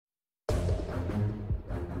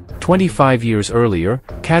25 years earlier,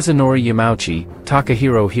 Kazunori Yamauchi,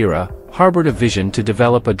 Takahiro Hira, harbored a vision to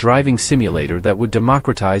develop a driving simulator that would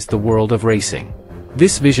democratize the world of racing.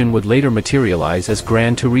 This vision would later materialize as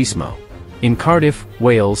GRAN TURISMO. In Cardiff,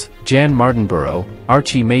 Wales, Jan Martinborough,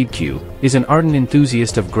 Archie Maidque, is an ardent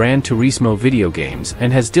enthusiast of GRAN TURISMO video games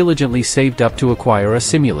and has diligently saved up to acquire a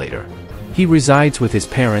simulator. He resides with his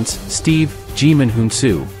parents, Steve, Jimin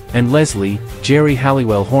Hunsu, and Leslie, Jerry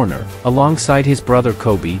Halliwell Horner, alongside his brother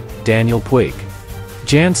Kobe, Daniel Puig.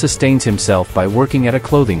 Jan sustains himself by working at a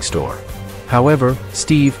clothing store. However,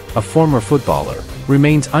 Steve, a former footballer,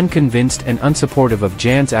 remains unconvinced and unsupportive of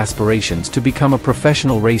Jan's aspirations to become a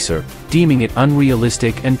professional racer, deeming it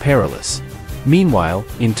unrealistic and perilous. Meanwhile,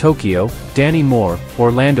 in Tokyo, Danny Moore,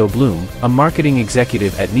 Orlando Bloom, a marketing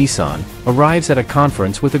executive at Nissan, arrives at a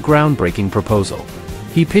conference with a groundbreaking proposal.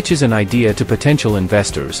 He pitches an idea to potential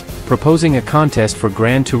investors, proposing a contest for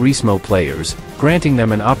GRAN TURISMO players, granting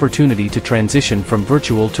them an opportunity to transition from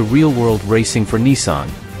virtual to real-world racing for Nissan,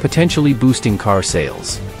 potentially boosting car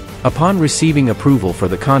sales. Upon receiving approval for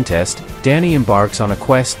the contest, Danny embarks on a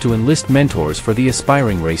quest to enlist mentors for the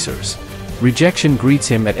aspiring racers. Rejection greets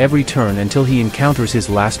him at every turn until he encounters his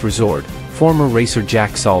last resort, former racer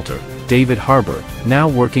Jack Salter, David Harbour, now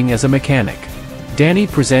working as a mechanic. Danny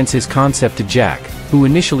presents his concept to Jack, who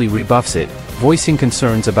initially rebuffs it, voicing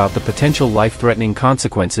concerns about the potential life-threatening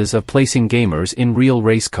consequences of placing gamers in real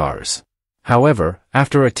race cars. However,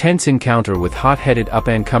 after a tense encounter with hot-headed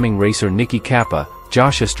up-and-coming racer Nicky Kappa,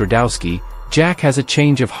 Josh Stradowski, Jack has a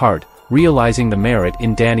change of heart, realizing the merit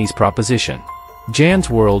in Danny's proposition. Jan's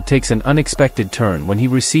world takes an unexpected turn when he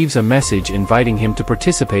receives a message inviting him to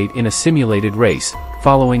participate in a simulated race,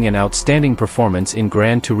 following an outstanding performance in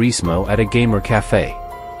GRAN TURISMO at a gamer cafe.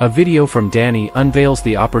 A video from Danny unveils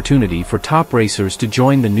the opportunity for top racers to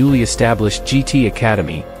join the newly established GT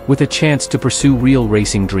Academy, with a chance to pursue real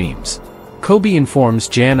racing dreams. Kobe informs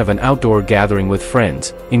Jan of an outdoor gathering with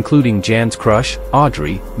friends, including Jan's crush,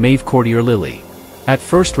 Audrey, Maeve Cordier-Lilly. At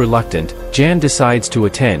first reluctant, Jan decides to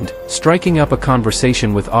attend, striking up a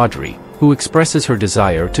conversation with Audrey, who expresses her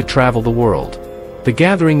desire to travel the world. The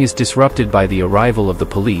gathering is disrupted by the arrival of the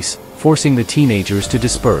police, forcing the teenagers to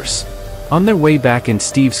disperse. On their way back in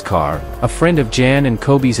Steve's car, a friend of Jan and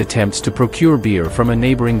Kobe's attempts to procure beer from a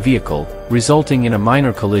neighboring vehicle, resulting in a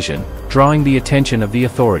minor collision, drawing the attention of the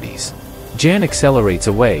authorities. Jan accelerates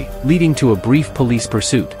away, leading to a brief police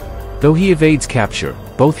pursuit. Though he evades capture,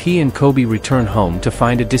 both he and Kobe return home to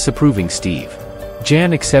find a disapproving Steve.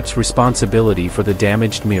 Jan accepts responsibility for the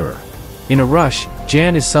damaged mirror. In a rush,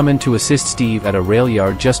 Jan is summoned to assist Steve at a rail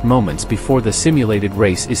yard just moments before the simulated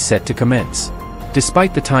race is set to commence.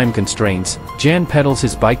 Despite the time constraints, Jan pedals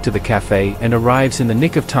his bike to the cafe and arrives in the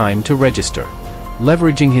nick of time to register.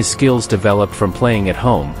 Leveraging his skills developed from playing at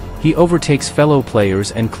home, he overtakes fellow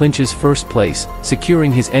players and clinches first place,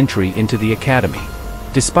 securing his entry into the academy.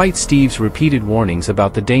 Despite Steve's repeated warnings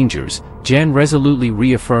about the dangers, Jan resolutely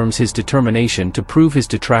reaffirms his determination to prove his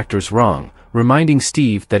detractors wrong, reminding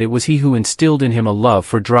Steve that it was he who instilled in him a love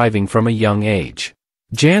for driving from a young age.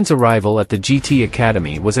 Jan's arrival at the GT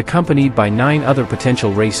Academy was accompanied by 9 other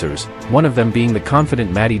potential racers, one of them being the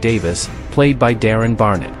confident Matty Davis, played by Darren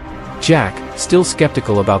Barnett. Jack, still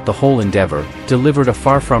skeptical about the whole endeavor, delivered a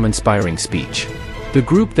far from inspiring speech. The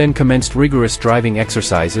group then commenced rigorous driving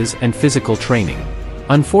exercises and physical training.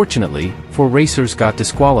 Unfortunately, 4 racers got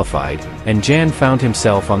disqualified, and Jan found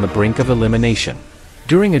himself on the brink of elimination.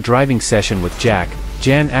 During a driving session with Jack,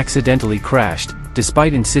 Jan accidentally crashed,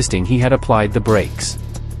 despite insisting he had applied the brakes.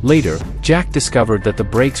 Later, Jack discovered that the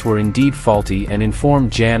brakes were indeed faulty and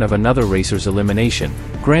informed Jan of another racer's elimination,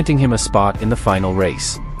 granting him a spot in the final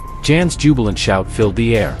race. Jan's jubilant shout filled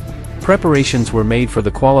the air. Preparations were made for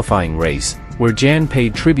the qualifying race, where Jan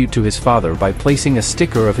paid tribute to his father by placing a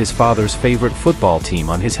sticker of his father's favorite football team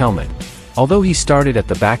on his helmet. Although he started at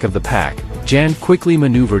the back of the pack, Jan quickly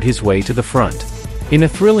maneuvered his way to the front. In a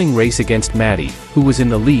thrilling race against Matty, who was in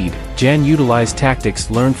the lead, Jan utilized tactics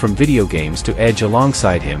learned from video games to edge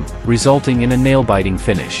alongside him, resulting in a nail-biting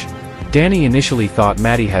finish. Danny initially thought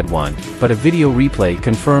Matty had won, but a video replay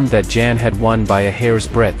confirmed that Jan had won by a hair's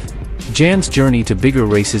breadth. Jan's journey to bigger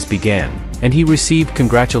races began, and he received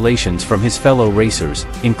congratulations from his fellow racers,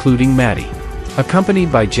 including Matty.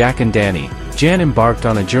 Accompanied by Jack and Danny, Jan embarked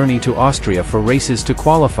on a journey to Austria for races to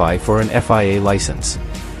qualify for an FIA license.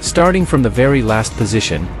 Starting from the very last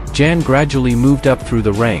position, Jan gradually moved up through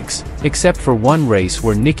the ranks, except for one race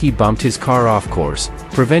where Nicky bumped his car off course,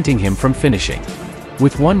 preventing him from finishing.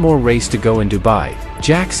 With one more race to go in Dubai,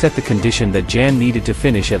 Jack set the condition that Jan needed to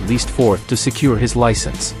finish at least 4th to secure his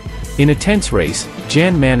license. In a tense race,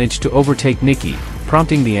 Jan managed to overtake Nicky,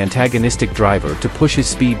 prompting the antagonistic driver to push his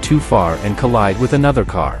speed too far and collide with another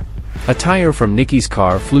car. A tire from Nicky's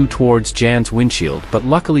car flew towards Jan's windshield but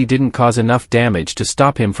luckily didn't cause enough damage to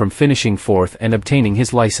stop him from finishing fourth and obtaining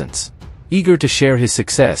his license. Eager to share his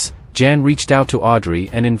success, Jan reached out to Audrey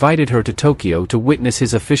and invited her to Tokyo to witness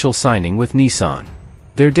his official signing with Nissan.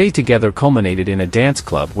 Their day together culminated in a dance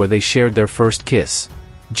club where they shared their first kiss.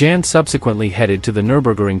 Jan subsequently headed to the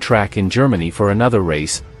Nürburgring track in Germany for another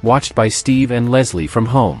race, watched by Steve and Leslie from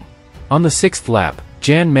home. On the 6th lap,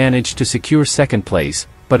 Jan managed to secure second place,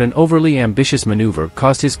 but an overly ambitious maneuver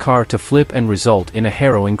caused his car to flip and result in a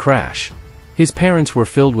harrowing crash. His parents were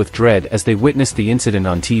filled with dread as they witnessed the incident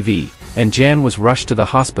on TV, and Jan was rushed to the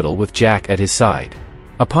hospital with Jack at his side.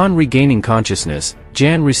 Upon regaining consciousness,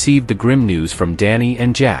 Jan received the grim news from Danny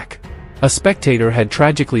and Jack. A spectator had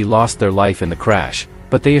tragically lost their life in the crash,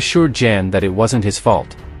 but they assured Jan that it wasn't his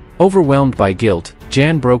fault. Overwhelmed by guilt,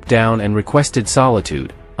 Jan broke down and requested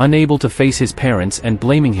solitude, unable to face his parents and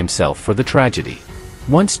blaming himself for the tragedy.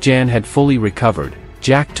 Once Jan had fully recovered,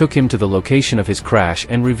 Jack took him to the location of his crash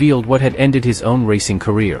and revealed what had ended his own racing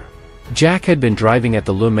career. Jack had been driving at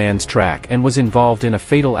the Le Mans track and was involved in a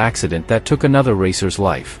fatal accident that took another racer's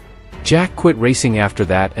life. Jack quit racing after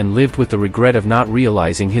that and lived with the regret of not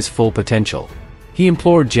realizing his full potential. He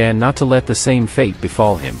implored Jan not to let the same fate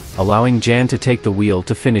befall him, allowing Jan to take the wheel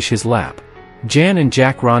to finish his lap. Jan and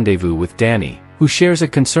Jack rendezvous with Danny, who shares a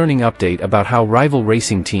concerning update about how rival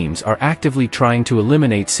racing teams are actively trying to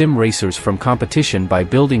eliminate sim racers from competition by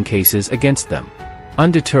building cases against them.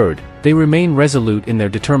 Undeterred, they remain resolute in their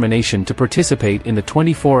determination to participate in the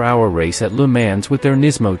 24-hour race at Le Mans with their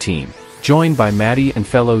Nismo team, joined by Maddie and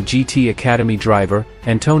fellow GT Academy driver,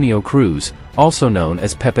 Antonio Cruz, also known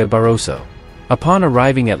as Pepe Barroso. Upon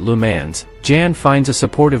arriving at Le Mans, Jan finds a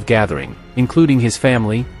supportive gathering, including his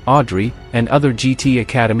family, Audrey, and other GT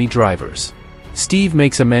Academy drivers. Steve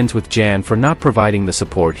makes amends with Jan for not providing the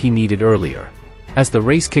support he needed earlier. As the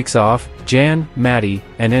race kicks off, Jan, Maddie,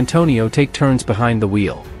 and Antonio take turns behind the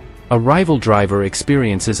wheel. A rival driver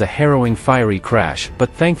experiences a harrowing fiery crash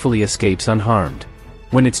but thankfully escapes unharmed.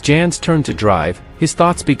 When it's Jan's turn to drive, his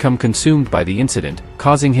thoughts become consumed by the incident,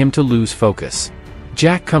 causing him to lose focus.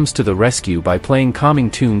 Jack comes to the rescue by playing calming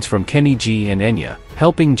tunes from Kenny G and Enya,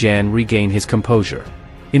 helping Jan regain his composure.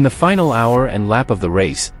 In the final hour and lap of the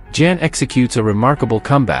race, Jan executes a remarkable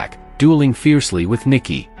comeback, dueling fiercely with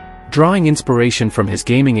Nicky. Drawing inspiration from his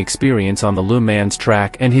gaming experience on the Le Mans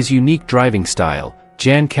track and his unique driving style,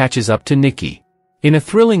 Jan catches up to Nicky. In a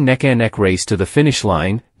thrilling neck-and-neck race to the finish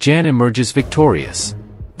line, Jan emerges victorious.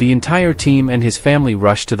 The entire team and his family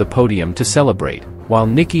rush to the podium to celebrate, while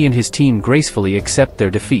Nicky and his team gracefully accept their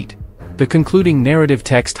defeat. The concluding narrative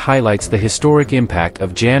text highlights the historic impact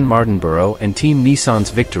of Jan Mardenborough and Team Nissan's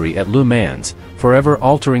victory at Le Mans, forever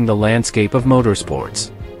altering the landscape of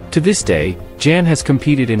motorsports. To this day, Jan has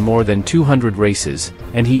competed in more than 200 races,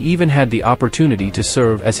 and he even had the opportunity to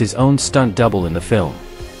serve as his own stunt double in the film.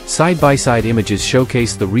 Side-by-side images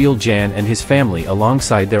showcase the real Jan and his family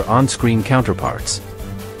alongside their on-screen counterparts.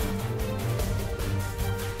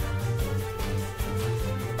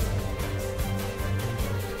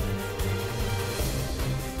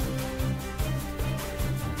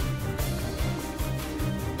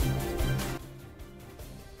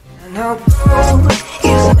 And I'll go